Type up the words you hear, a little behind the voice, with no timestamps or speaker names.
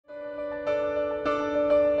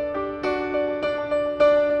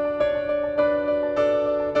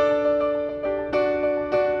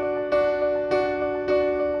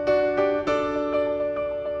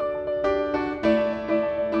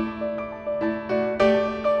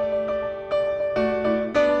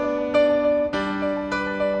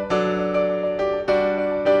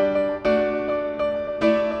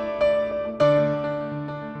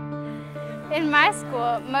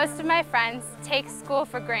most of my friends take school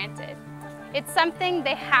for granted. It's something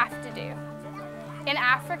they have to do. In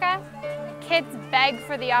Africa, kids beg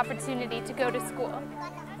for the opportunity to go to school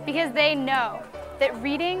because they know that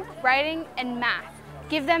reading, writing, and math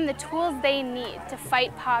give them the tools they need to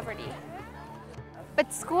fight poverty.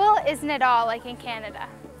 But school isn't at all like in Canada.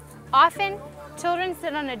 Often, children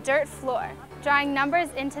sit on a dirt floor, drawing numbers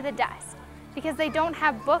into the dust because they don't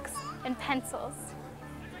have books and pencils.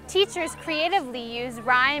 Teachers creatively use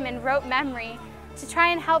rhyme and rote memory to try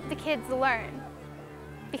and help the kids learn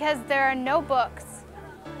because there are no books,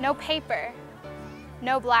 no paper,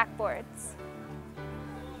 no blackboards.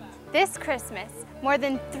 This Christmas, more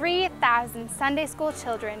than 3,000 Sunday school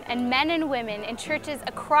children and men and women in churches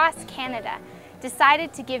across Canada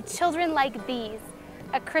decided to give children like these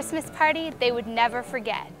a Christmas party they would never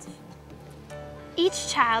forget. Each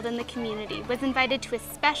child in the community was invited to a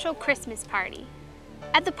special Christmas party.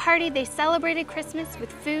 At the party, they celebrated Christmas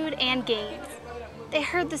with food and games. They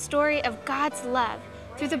heard the story of God's love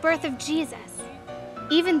through the birth of Jesus.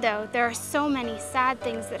 Even though there are so many sad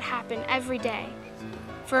things that happen every day,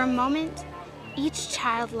 for a moment, each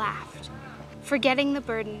child laughed, forgetting the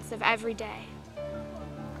burdens of every day.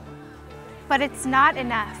 But it's not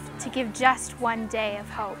enough to give just one day of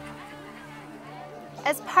hope.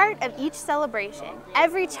 As part of each celebration,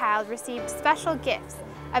 every child received special gifts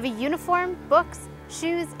of a uniform, books,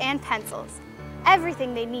 shoes, and pencils,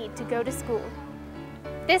 everything they need to go to school.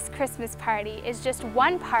 This Christmas party is just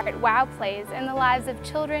one part WOW plays in the lives of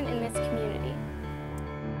children in this community.